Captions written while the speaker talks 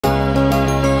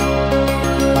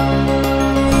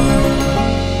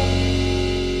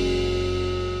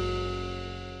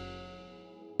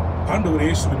ஆண்டவரே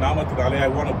இயேசுவின் நாமத்தினாலே I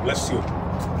want to bless you.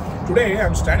 Today I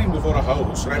am standing before a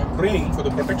house and I am praying for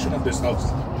the protection of this house.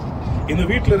 இந்த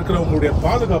வீட்டில் இருக்கிற உங்களுடைய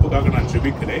பாதுகாப்புக்காக நான்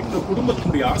ஜெபிக்கிறேன். இந்த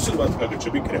குடும்பத்தினுடைய ஆசீர்வாதத்துக்காக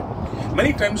ஜெபிக்கிறேன்.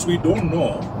 Many times we don't know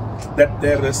that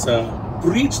there is a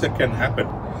breach that can happen.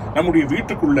 நம்முடைய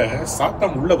வீட்டுக்குள்ள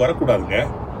சாத்தான் உள்ள வரக்கூடாதுங்க.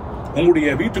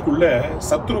 உங்களுடைய வீட்டுக்குள்ள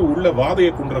சத்துரு உள்ள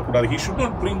வாதையை கொண்டு வரக்கூடாது. He should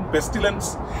not bring pestilence,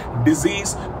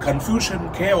 disease, confusion,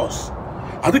 chaos.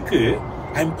 அதுக்கு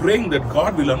I am praying that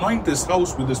God will anoint this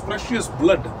house with His precious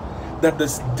blood, that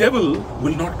this devil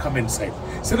will not come inside.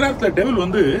 சில நேரத்தில் devil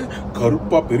வந்து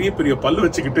கருப்பா பெரிய பெரிய பல்லு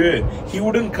வச்சுக்கிட்டு he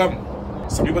wouldn't come.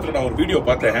 சமீபத்தில் நான் ஒரு வீடியோ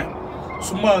பார்த்தேன்.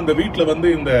 சும்மா அந்த வீட்டில்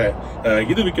வந்து இந்த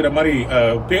இது விற்கிற மாதிரி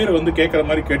பேர் வந்து கேட்குற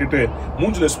மாதிரி கேட்டுட்டு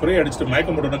மூஞ்சில் ஸ்ப்ரே அடிச்சுட்டு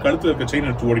மயக்கம் போட்டு கழுத்தில் இருக்க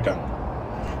செயின் எடுத்து ஓடிட்டாங்க.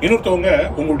 இன்னொருத்தவங்க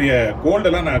உங்களுடைய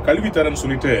கோல்டெல்லாம் நான் கழுவி தரேன்னு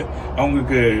சொல்லிட்டு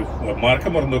அவங்களுக்கு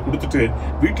மறக்க மருந்தை கொடுத்துட்டு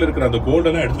வீட்டில் இருக்கிற அந்த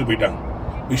கோல்டெல்லாம் எடுத்துட்டு போயிட்டாங்க.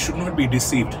 We should not be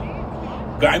deceived.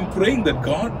 I am praying that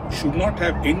God should not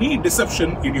have any deception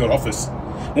in your office.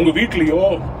 உங்க வீட்லயோ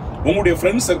உங்களுடைய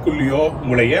ஃப்ரெண்ட் சர்க்கிள்லயோ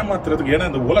உங்களை ஏமாத்துறதுக்கு, ஏன்னா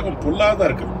இந்த உலகம் பொல்லாதா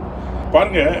இருக்கு.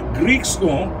 பாருங்க,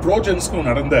 கிரீக்ஸ்க்கும் ட்ரோஜன்ஸ்க்கும்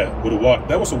நடந்த ஒரு war.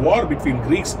 There was a war between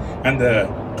Greeks and the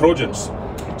Trojans.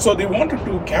 So they wanted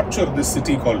to capture this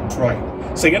city called Troy.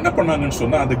 So என்ன பண்ணாங்கன்னு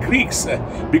சொன்னா, அந்த Greeks,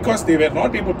 because they were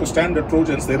not able to stand the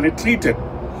Trojans, they retreated.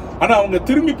 ஆனா அவங்க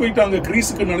திரும்பி போயிட்டாங்க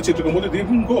கிரீஸுக்கு நினைச்சிட்டு இருக்கும்போது they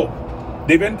didn't go.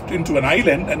 They went into an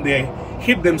island and they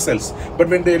hid themselves. But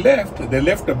when they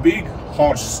left a big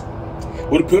horse.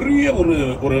 ஒரு பெரிய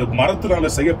ஒரு மரத்தினால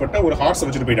செய்யப்பட்ட ஒரு ஹார்ஸ்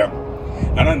வச்சுட்டு போயிட்டாங்க.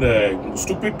 ஆனா இந்த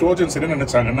stupid Trojans என்ன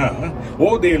நினைச்சாங்கன்னா,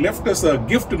 they left us a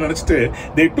gift நினைச்சிட்டு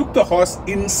they took the horse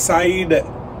inside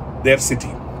their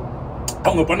city.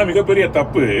 அவங்க பண்ண மிகப்பெரிய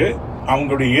தப்பு,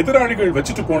 அவங்களுடைய எதிராளிகள்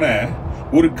வச்சுட்டு போன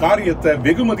ஒரு காரியத்தை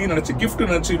வெகுமதி நினைச்சு, கிஃப்ட்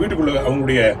நினைச்சு வீட்டுக்குள்ள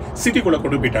அவங்களுடைய சிட்டிக்குள்ள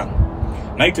கொண்டு போயிட்டாங்க.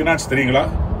 நைட் என்னாச்சு தெரியுங்களா?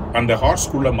 அந்த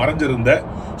ஹார்ஸ்குள்ள மறைஞ்சிருந்த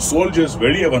சோல்ஜர்ஸ்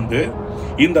வெளியே வந்து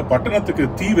இந்த பட்டணத்துக்கு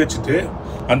தீ வச்சுட்டு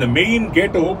அந்த மெயின்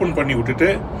கேட்டை ஓபன் பண்ணி விட்டுட்டு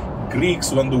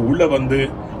கிரீக்ஸ் வந்து உள்ள வந்து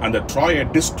அந்த ட்ராயை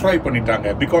டிஸ்ட்ராய்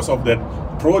பண்ணிட்டாங்க because of that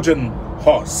Trojan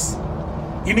horse.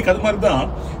 இன்னைக்கு அது மாதிரி தான்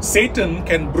Satan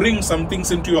can bring some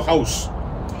things into your house.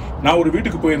 நான் ஒரு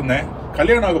வீட்டுக்கு போயிருந்தேன்,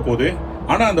 கல்யாணம் ஆக போகுது,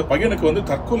 ஆனா அந்த பையனுக்கு வந்து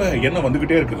தற்கொலை எண்ணம்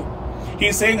வந்துகிட்டே இருக்குது. He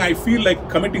is saying I feel like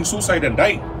committing suicide and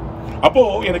die. அப்போ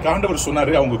எனக்கு ஆண்டவர்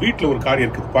சொன்னாரு, அவங்க வீட்டுல ஒரு காரியம்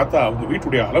இருக்குது. பார்த்தா அவங்க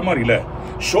வீட்டுடைய அலமாரியில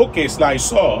ஷோ கேஸ்ல I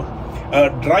saw a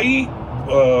dry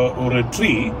ஒரு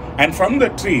tree and from the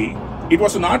tree it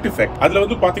was an artifact. அதுல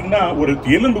வந்து பாத்தீங்கன்னா ஒரு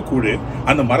எலும்பு கூடு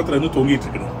அந்த மரத்துல இருந்து தொங்கிட்டு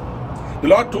இருக்குது. The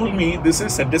Lord told me this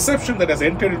is a deception that has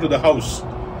entered into the house.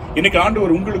 இன்னைக்கு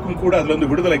ஆண்டவர் உங்களுக்கும் கூட அதுல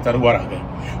இருந்து விடுதலை தருவாராங்க.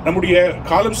 நம்முடைய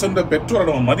காலம் சென்ற பெற்றோரை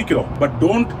நம்ம மதிக்கிறோம், but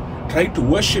don't try to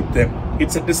worship them.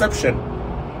 It's a deception.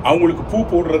 அவங்களுக்கு பூ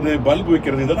போடுறது, பல்பு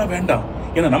வைக்கிறது இதெல்லாம் வேண்டாம்.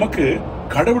 ஏன்னா நமக்கு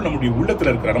கடவுள் நம்முடைய உள்ளத்துல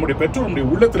இருக்கிறார், நம்முடைய பெற்றோர் நம்முடைய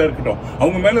உள்ளத்துல இருக்கட்டும்,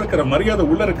 அவங்க மேல இருக்கிற மரியாதை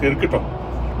உள்ள இருக்கட்டும்.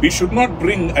 We should not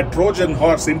bring a Trojan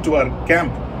horse into our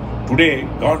camp. Today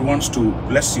God wants to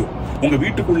bless you. உங்க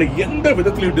வீட்டுக்குள்ள எந்த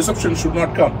விதத்திலும் deception should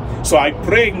not come. So I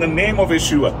pray in the name of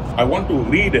Yeshua. I want to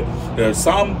read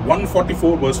Psalm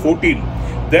 144 verse 14.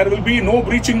 There will be no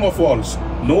breaching of walls,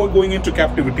 no going into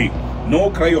captivity, no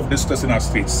cry of distress in our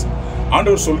streets.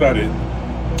 ஆண்டவர் சொல்றாரு,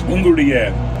 உங்களுடைய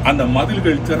அந்த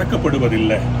மதில்கள்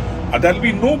திறக்கப்படுவதில்லை. There will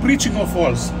be no breaching of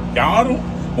walls. யாரும்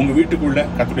உங்க வீட்டுக்குள்ள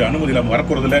கர்த்தருடைய அனுமதி இல்லாம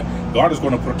வரப்போறதில்ல. God is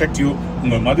going to protect you.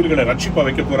 உங்க மதில்களை ரட்சிப்பா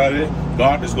வைக்க போறாரு.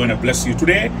 God is going to bless you.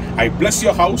 Today I bless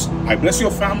your house, I bless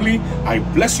your family, I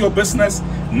bless your business.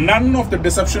 None of the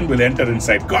deception will enter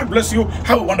inside. God bless you.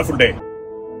 Have a wonderful day.